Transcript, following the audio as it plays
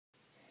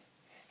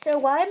So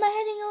why am I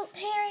heading up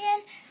here again?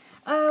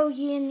 Oh,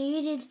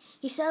 you're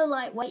so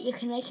lightweight you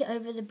can make it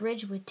over the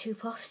bridge with 2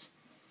 puffs.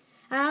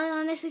 I'm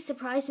honestly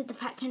surprised that the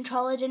Fat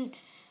Controller didn't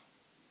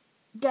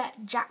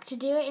get Jack to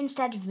do it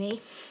instead of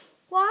me.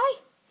 Why?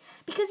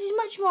 Because he's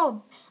much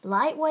more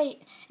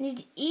lightweight and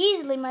he'd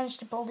easily manage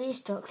to pull these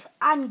trucks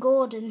and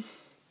Gordon.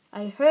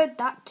 I heard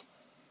that,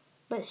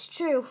 but it's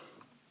true.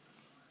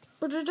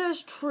 But it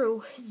is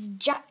true.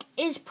 Jack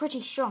is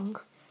pretty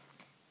strong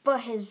for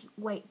his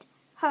weight.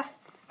 Huh.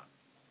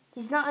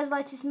 He's not as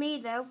light as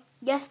me though.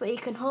 Yes, but he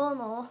can haul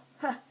more.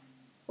 Huh.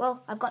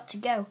 Well, I've got to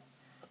go.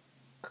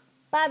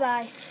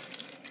 Bye-bye.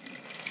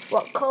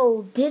 What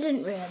Cole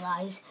didn't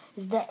realise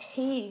is that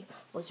he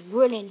was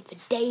running for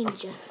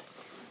danger.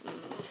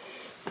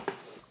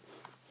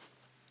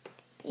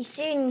 He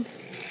soon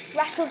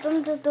rattled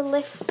under the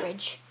lift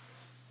bridge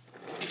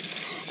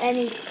and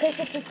he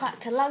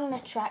clickety-clacked along the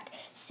track,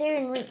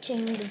 soon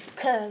reaching the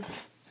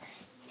curve.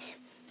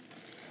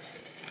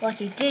 What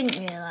he didn't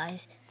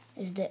realise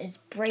is that his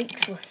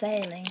brakes were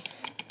failing.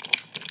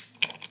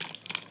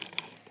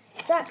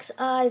 Jack's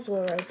eyes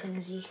were open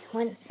as he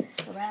went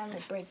around the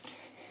bridge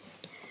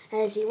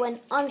and as he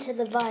went onto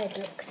the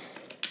viaduct.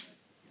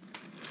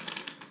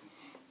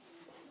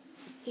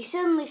 He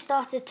suddenly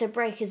started to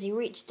brake as he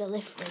reached the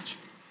lift bridge,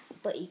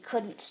 but he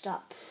couldn't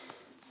stop.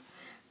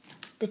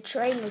 The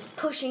train was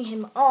pushing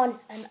him on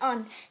and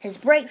on. His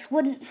brakes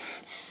wouldn't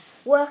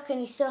work and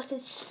he started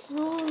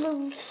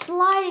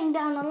sliding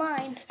down the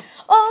line.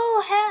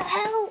 Oh,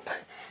 help!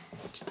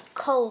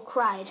 Cole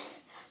cried.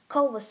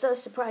 Cole was so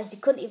surprised he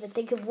couldn't even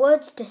think of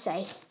words to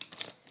say.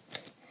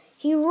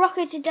 He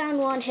rocketed down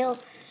one hill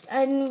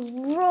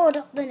and roared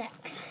up the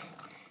next.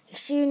 He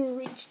soon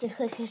reached the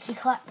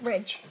clickety-clack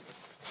bridge.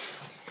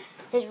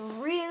 His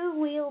rear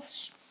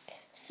wheels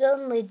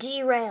suddenly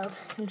derailed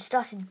and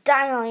started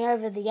dangling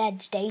over the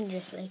edge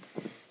dangerously.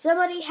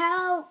 Somebody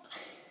help!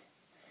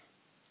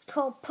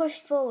 Cole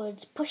pushed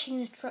forwards, pushing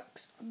the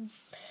trucks.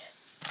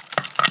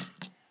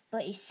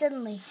 But he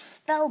suddenly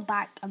fell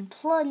back and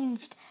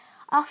plunged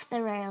off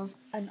the rails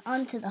and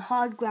onto the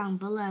hard ground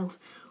below.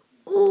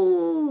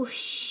 Ooh,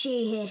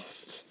 she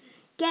hissed.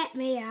 Get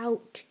me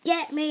out!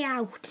 Get me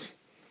out!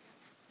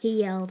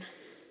 He yelled.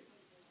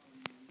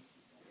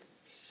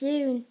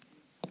 Soon,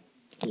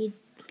 he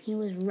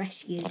was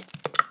rescued.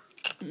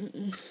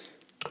 The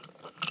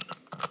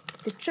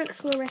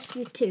trucks were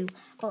rescued too,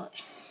 but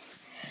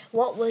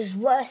what was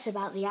worse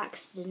about the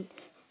accident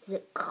is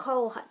that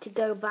Cole had to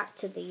go back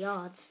to the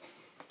yards.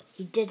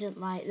 He didn't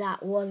like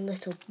that one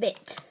little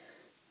bit.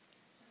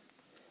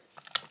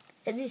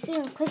 As he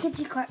soon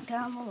clickety-clacked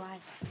down the line,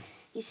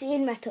 he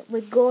soon met up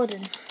with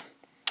Gordon,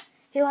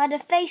 who had a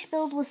face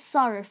filled with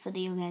sorrow for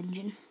the young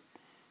engine.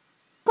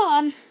 Come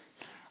on,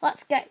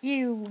 let's get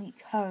you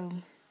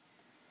home.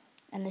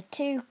 And the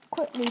two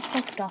quickly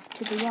puffed off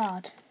to the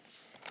yard.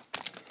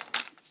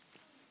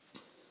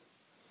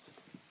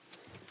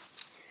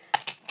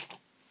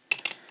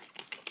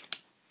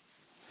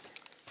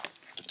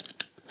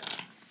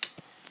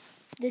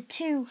 The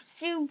two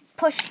soon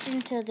pushed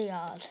into the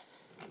yard.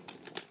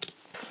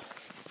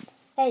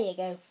 There you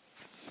go.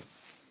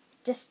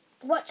 Just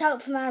watch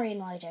out for Marion,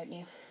 why don't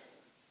you?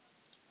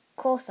 Of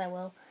course I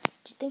will.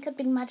 Do you think I'd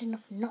be mad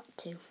enough not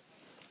to?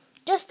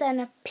 Just then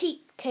a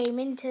peep came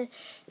into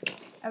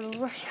a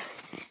rush.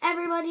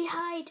 Everybody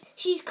hide!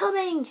 She's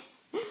coming!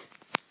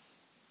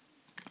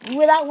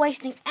 Without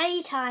wasting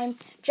any time,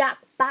 Jack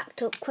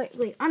backed up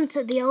quickly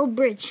onto the old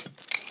bridge.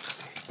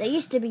 They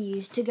used to be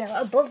used to go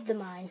above the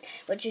mine,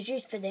 which was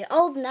used for the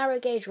old narrow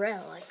gauge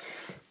railway.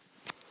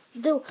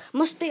 Though,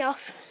 must be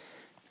off.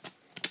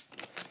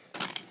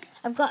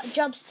 I've got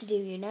jobs to do,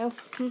 you know.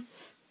 And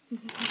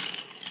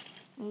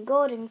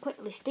Gordon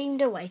quickly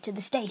steamed away to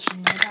the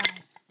station nearby.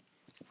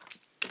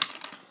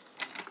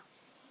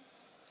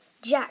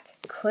 Jack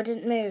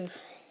couldn't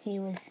move. He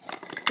was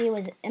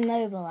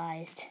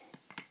immobilized.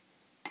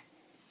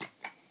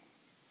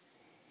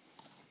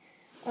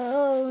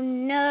 Oh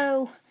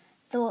no,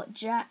 thought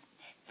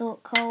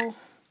Cole.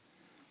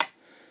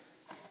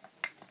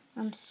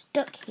 I'm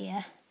stuck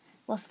here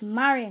whilst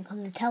Marion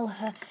comes and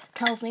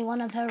tells me one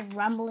of her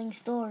rambling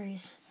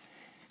stories.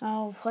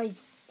 Oh, please,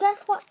 guess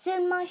what's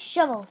in my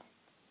shovel?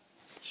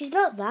 She's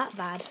not that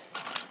bad.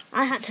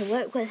 I had to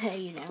work with her,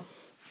 you know.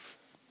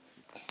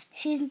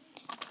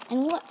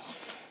 And what's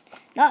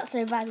not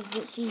so bad is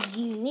that she's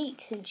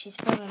unique since she's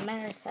from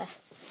America.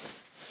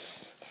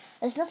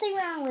 There's nothing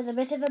wrong with a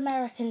bit of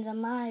Americans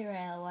on my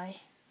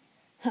railway.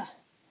 Huh.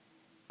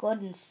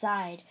 Gordon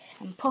sighed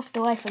and puffed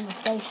away from the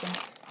station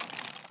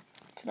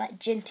to let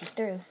Ginty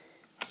through.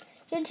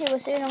 Ginty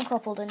was soon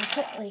uncoupled and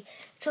quickly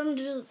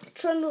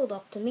trundled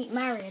off to meet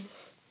Marion.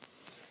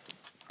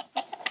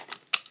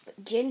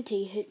 But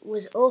Ginty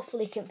was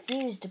awfully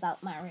confused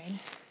about Marion.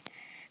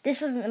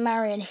 This wasn't the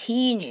Marion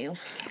he knew.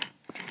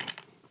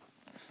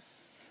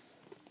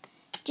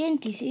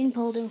 Ginty soon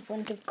pulled in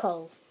front of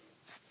Cole.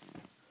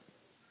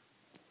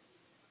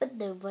 But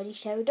nobody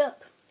showed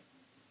up.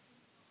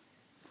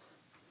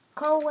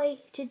 Cole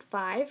waited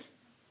 5,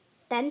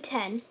 then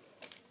 10,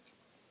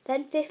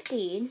 then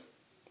 15,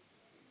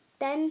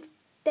 Then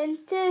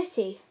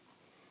 30.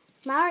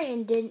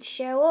 Marion didn't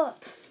show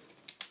up.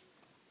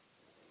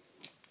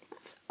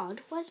 That's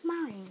odd. Where's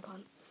Marion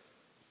gone?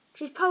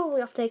 She's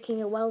probably off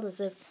taking a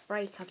well-deserved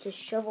break after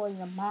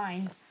shoveling a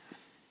mine.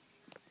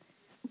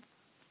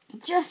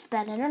 Just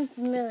then, an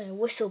unfamiliar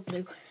whistle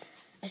blew,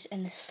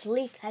 and a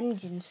sleek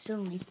engine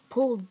suddenly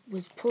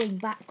was pulling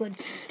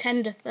backwards,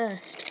 tender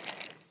first.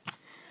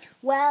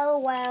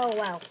 Well,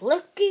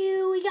 look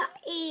who we got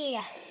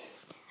here.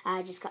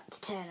 I just got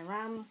to turn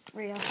around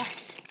real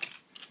fast.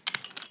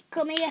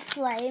 Come here,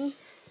 Flame.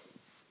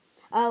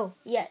 Oh,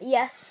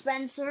 yes,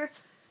 Spencer.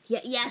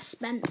 Yes,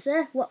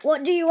 Spencer.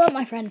 What do you want,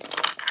 my friend?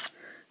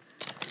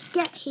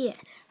 Get here.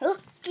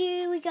 Look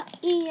who we got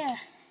here.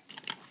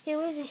 Who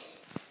is it?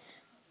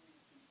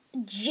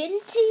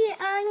 Ginty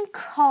and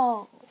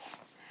Cole.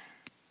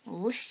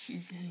 Well, this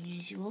is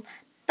unusual.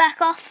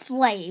 Back off,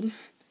 Flame.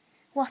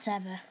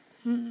 Whatever.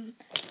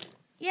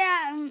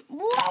 Yeah,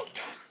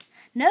 what?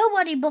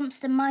 Nobody bumps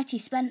the mighty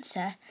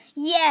Spencer.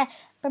 Yeah,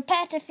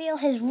 prepare to feel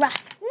his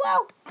wrath.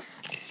 Whoa!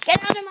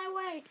 Get out of my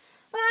way.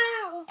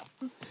 Wow!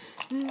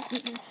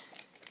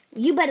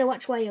 You better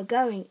watch where you're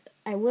going.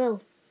 I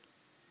will.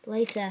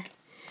 Later.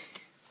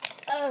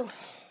 Oh.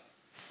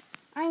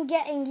 I'm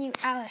getting you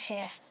out of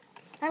here.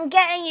 I'm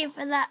getting you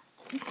for that.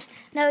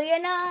 No,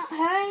 you're not.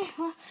 Hey.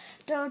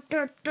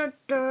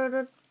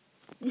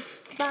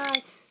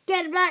 Bye.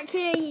 Get back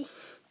here.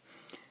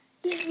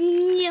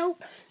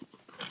 Nope.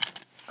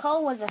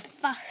 Cole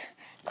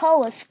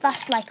was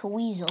fast like a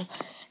weasel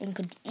and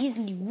could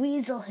easily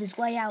weasel his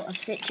way out of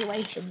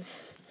situations.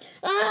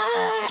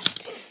 Ah!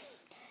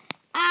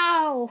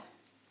 Ow!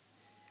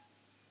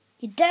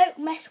 You don't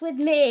mess with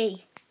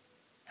me.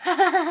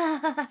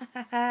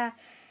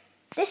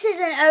 This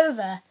isn't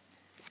over.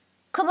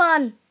 Come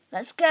on,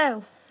 let's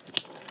go.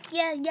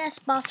 Yes,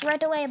 boss.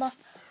 Right away, boss.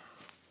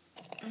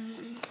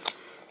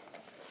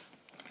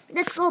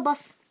 Let's go,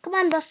 boss. Come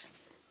on, boss.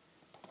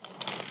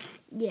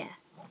 Yeah.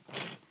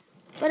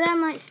 But I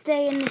might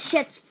stay in the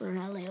sheds for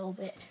a little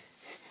bit.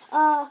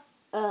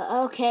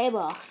 Okay,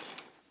 boss.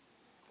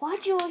 Why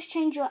do you always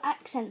change your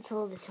accents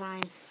all the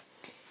time?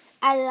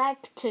 I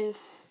like to.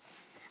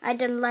 I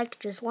don't like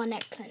just one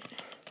accent.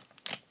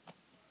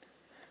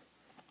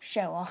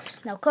 Show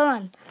offs. Now come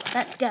on,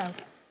 let's go.